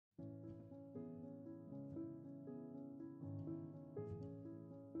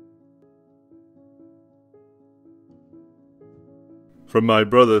From my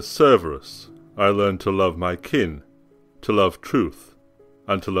brother Cerberus I learned to love my kin, to love truth,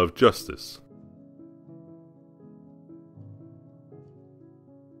 and to love justice.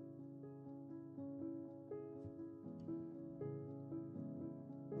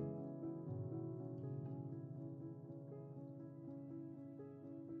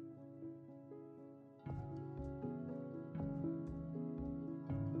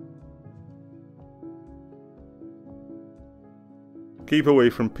 Keep away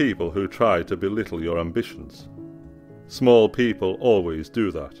from people who try to belittle your ambitions. Small people always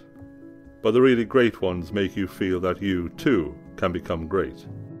do that, but the really great ones make you feel that you, too, can become great.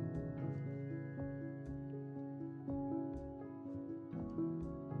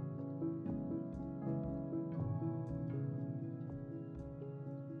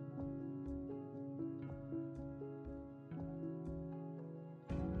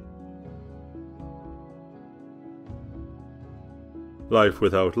 Life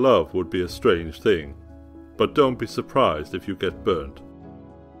without love would be a strange thing, but don't be surprised if you get burnt.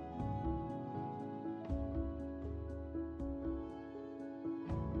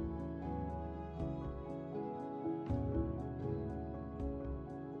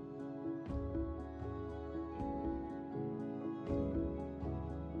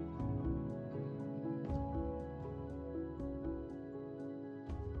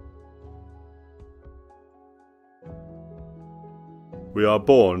 We are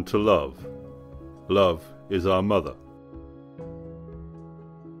born to love. Love is our mother.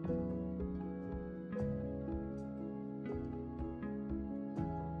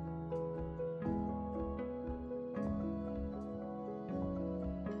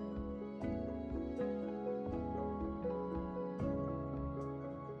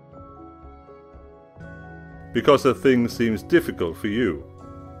 Because a thing seems difficult for you,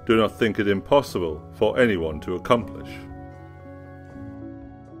 do not think it impossible for anyone to accomplish.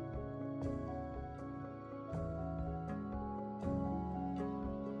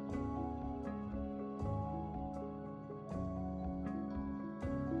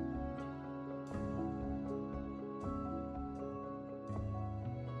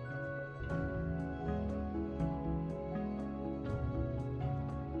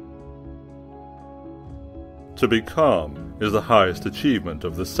 To be calm is the highest achievement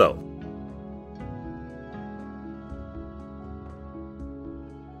of the self.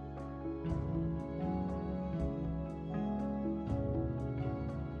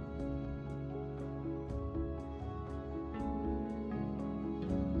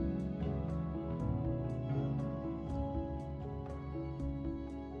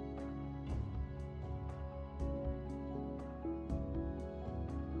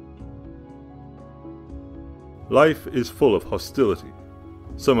 Life is full of hostility,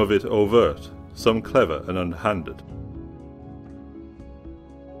 some of it overt, some clever and underhanded.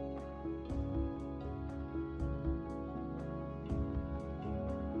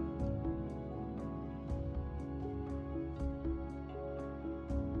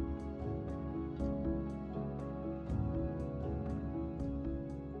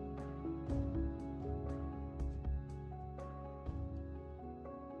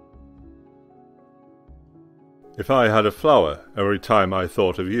 If I had a flower every time I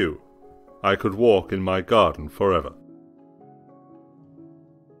thought of you, I could walk in my garden forever.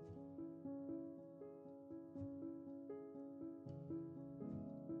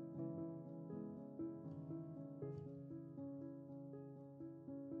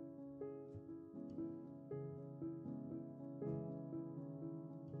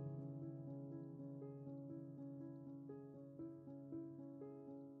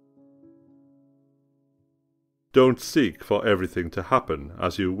 Don't seek for everything to happen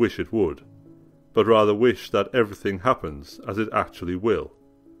as you wish it would, but rather wish that everything happens as it actually will.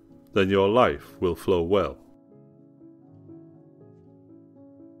 Then your life will flow well.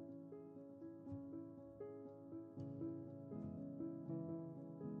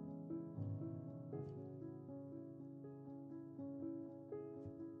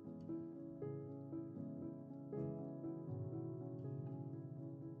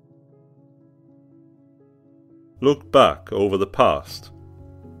 Look back over the past,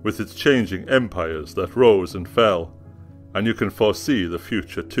 with its changing empires that rose and fell, and you can foresee the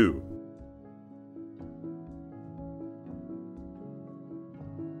future too.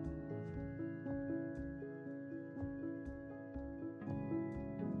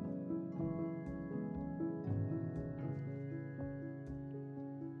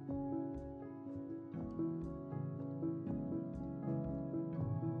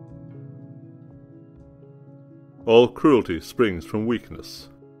 All cruelty springs from weakness.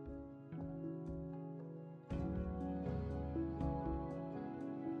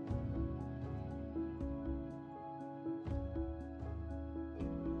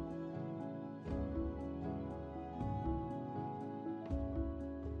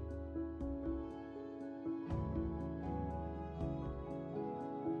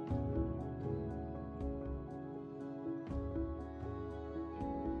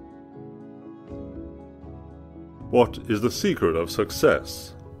 What is the secret of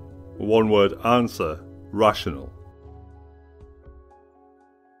success? One word answer: rational.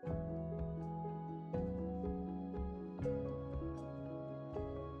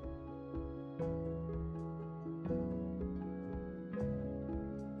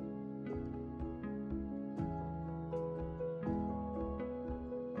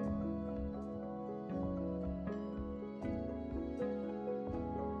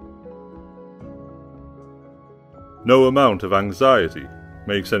 No amount of anxiety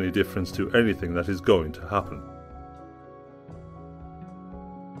makes any difference to anything that is going to happen.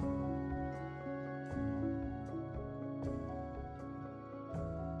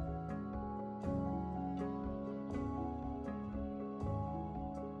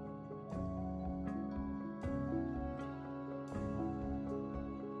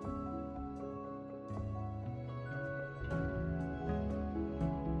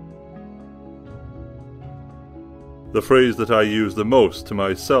 The phrase that I use the most to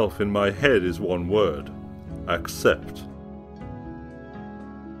myself in my head is one word: accept.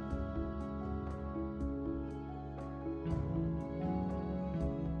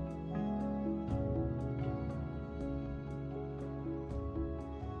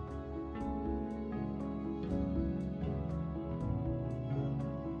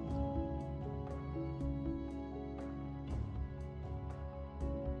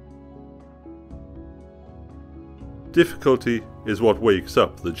 Difficulty is what wakes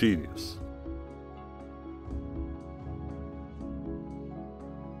up the genius.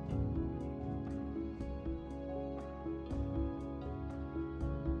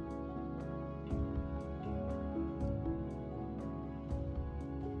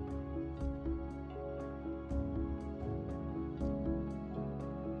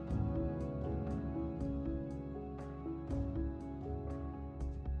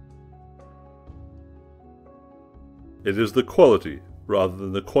 It is the quality rather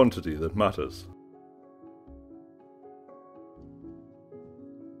than the quantity that matters.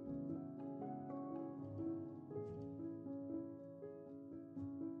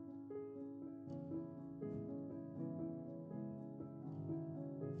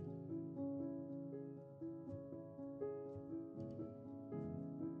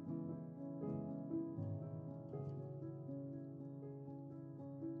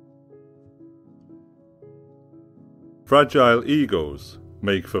 Fragile egos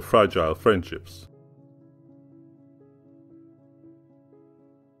make for fragile friendships.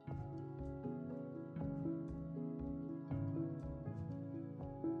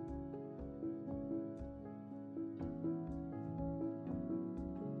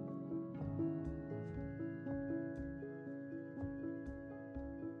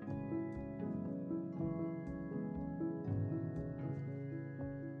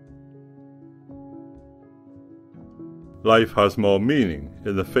 Life has more meaning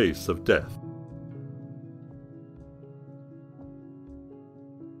in the face of death.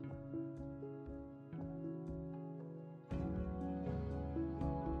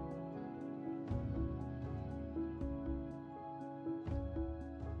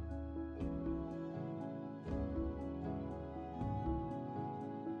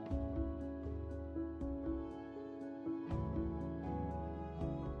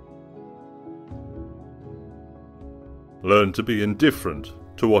 Learn to be indifferent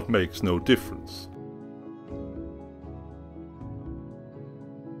to what makes no difference.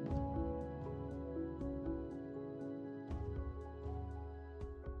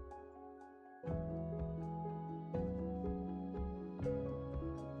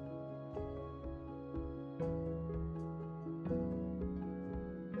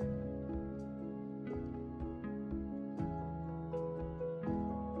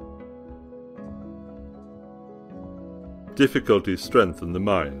 Difficulties strengthen the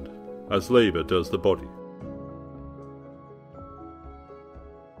mind, as labour does the body.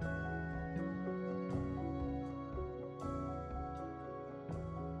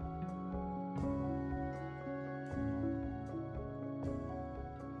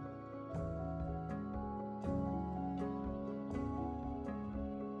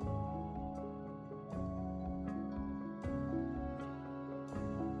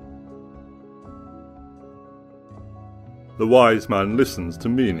 The wise man listens to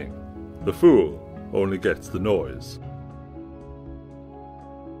meaning, the fool only gets the noise.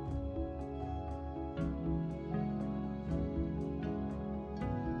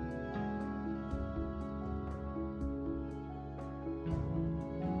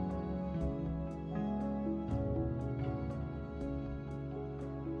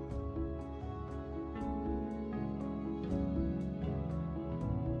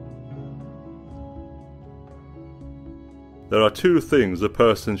 There are two things a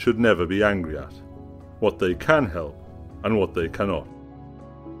person should never be angry at: what they can help and what they cannot.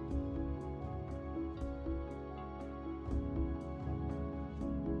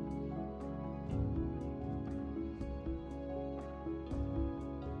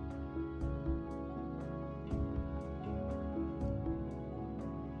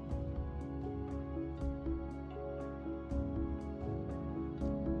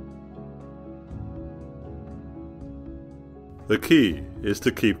 The key is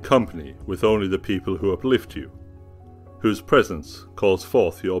to keep company with only the people who uplift you, whose presence calls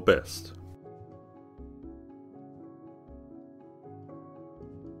forth your best.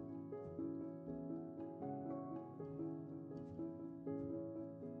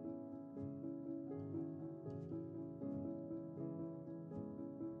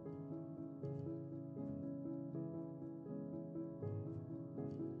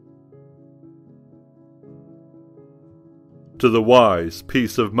 To the wise,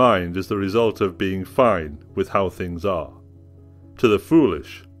 peace of mind is the result of being fine with how things are. To the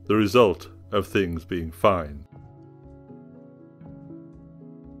foolish, the result of things being fine.